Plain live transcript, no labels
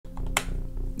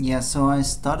Yeah, so I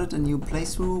started a new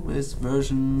playthrough with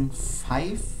version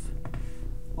 5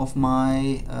 of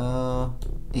my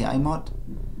AI mod,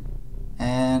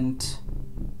 and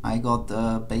I got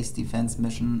the base defense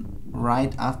mission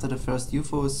right after the first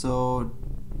UFO, so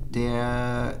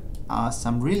there are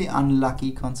some really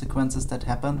unlucky consequences that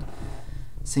happened.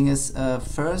 Thing is,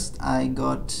 first I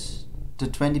got the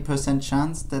 20%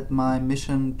 chance that my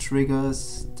mission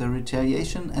triggers the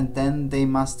retaliation, and then they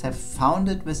must have found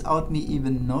it without me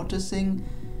even noticing,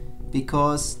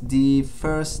 because the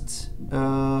first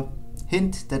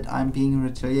hint that I'm being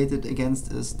retaliated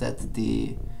against is that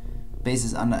the base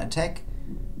is under attack,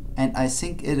 and I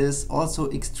think it is also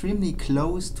extremely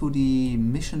close to the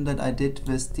mission that I did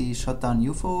with the shot down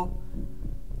UFO,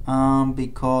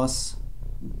 because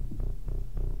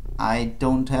I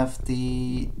don't have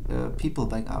the people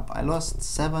backup. I lost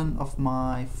 7 of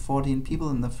my 14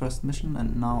 people in the first mission,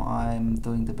 and now I'm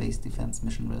doing the base defense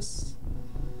mission with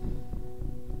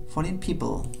 14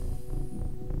 people.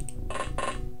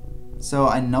 So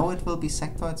I know it will be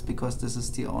sectoids because this is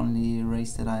the only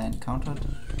race that I encountered.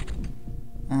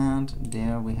 And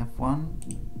there we have one.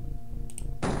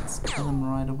 Let's kill him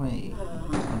right away.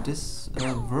 Oh, this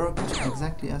worked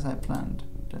exactly as I planned.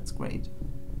 That's great.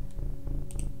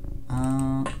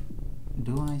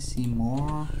 Do I see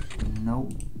more?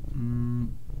 Nope.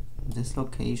 This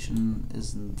location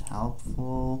isn't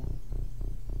helpful.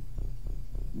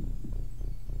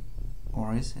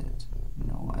 Or is it?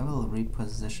 No, I will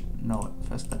reposition. No,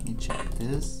 first let me check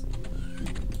this.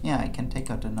 Yeah, I can take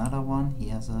out another one. He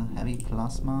has a heavy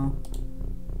plasma.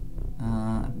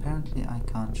 Apparently I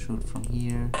can't shoot from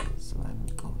here, so I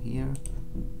will go here.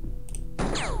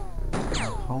 I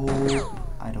hope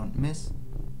I don't miss.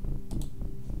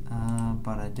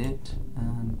 But I did,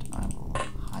 and I will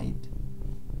hide.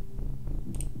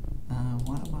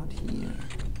 What about here?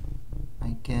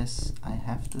 I guess I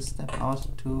have to step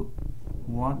out to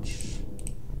watch.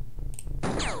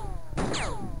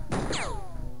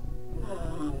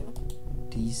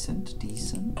 Decent,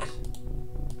 decent.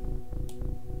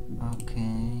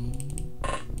 Okay.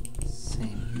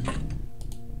 Same here.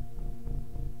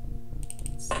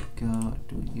 Let's go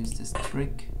use this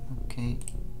trick. Okay.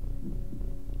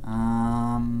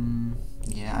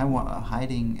 Yeah,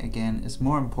 hiding again is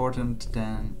more important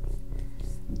than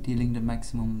dealing the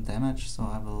maximum damage, so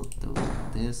I will do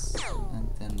this and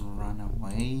then run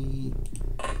away.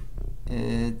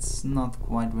 It's not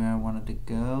quite where I wanted to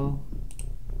go.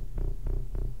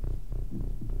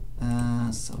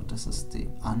 So this is the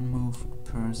unmoved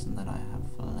person that I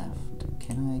have left.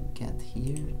 Can I get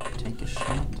here, take a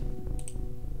shot?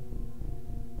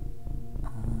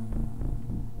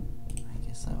 I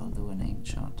guess I will do an aim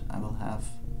shot. I will have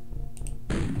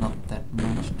not that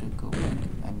much to go back.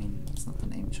 I mean, it's not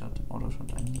an aim shot, auto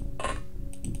shot I mean.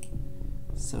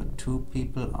 So 2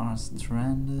 people are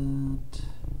stranded.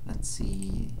 Let's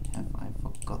see, have I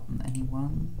forgotten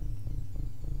anyone?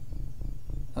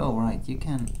 Oh right, you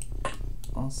can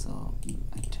also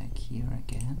attack here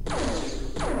again.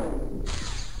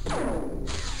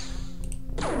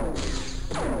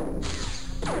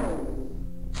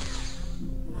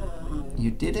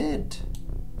 You did it!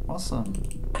 Awesome!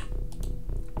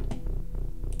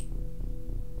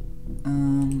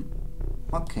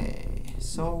 Okay,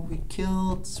 so we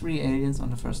killed 3 aliens on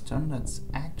the first turn. That's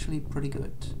actually pretty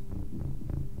good.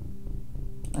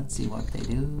 Let's see what they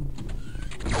do.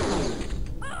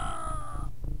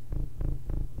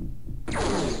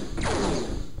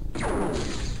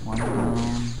 One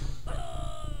down,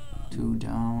 2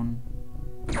 down.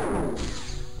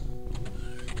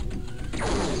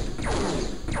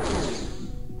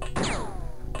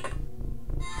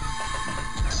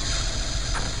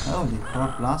 Oh, they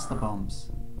brought blaster bombs.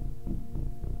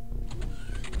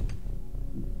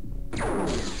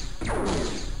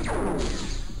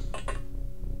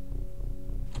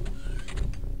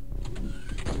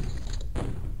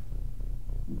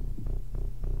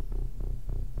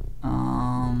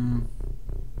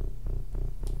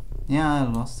 Yeah, I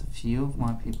lost a few of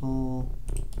my people.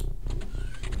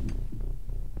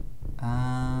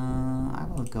 I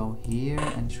will go here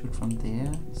and shoot from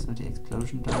there, so the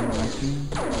explosion doesn't wreck me.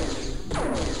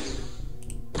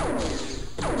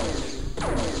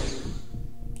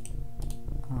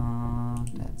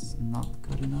 That's not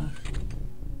good enough.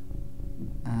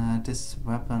 This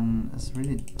weapon is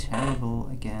really terrible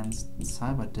against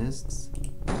cyber discs,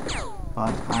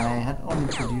 but I had only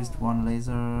produced 1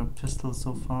 laser pistol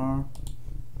so far.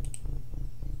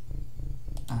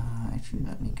 Actually,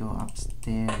 let me go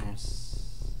upstairs.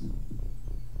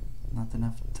 Not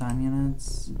enough time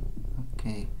units.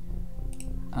 Okay.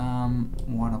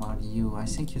 What about you? I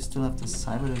think you still have the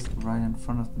Cyberdisk right in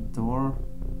front of the door.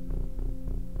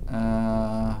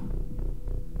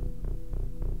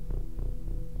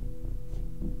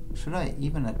 Should I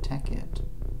even attack it?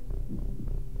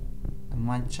 I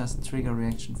might just trigger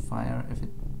reaction fire if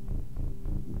it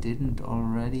didn't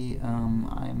already.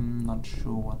 I'm not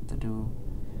sure what to do.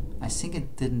 I think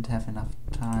it didn't have enough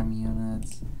time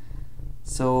units.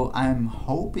 So I'm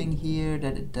hoping here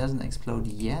that it doesn't explode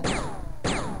yet.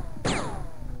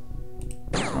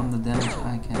 From the damage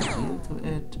I can deal to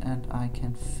it, and I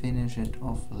can finish it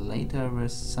off later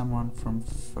with someone from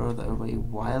further away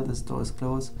while this door is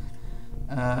closed.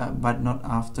 But not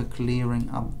after clearing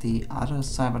up the other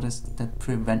Cyberdisks that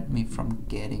prevent me from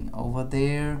getting over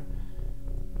there.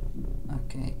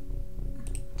 Okay.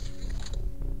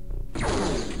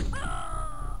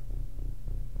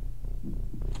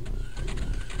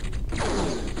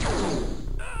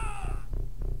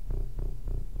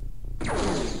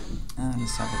 The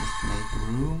Cyberdisk made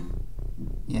room.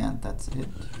 Yeah, that's it.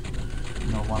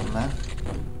 No one left.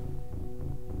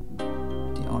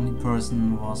 The only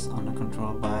person was under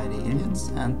control by the aliens,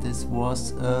 and this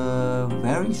was a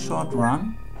very short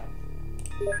run.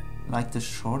 Like the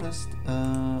shortest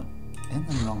in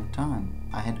a long time.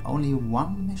 I had only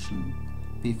one mission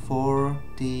before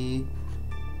the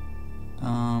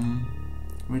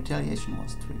retaliation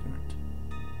was triggered.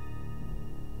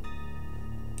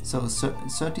 So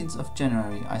 13th of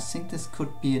January, I think this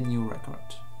could be a new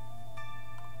record.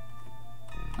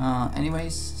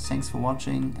 Anyways, thanks for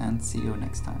watching and see you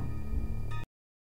next time.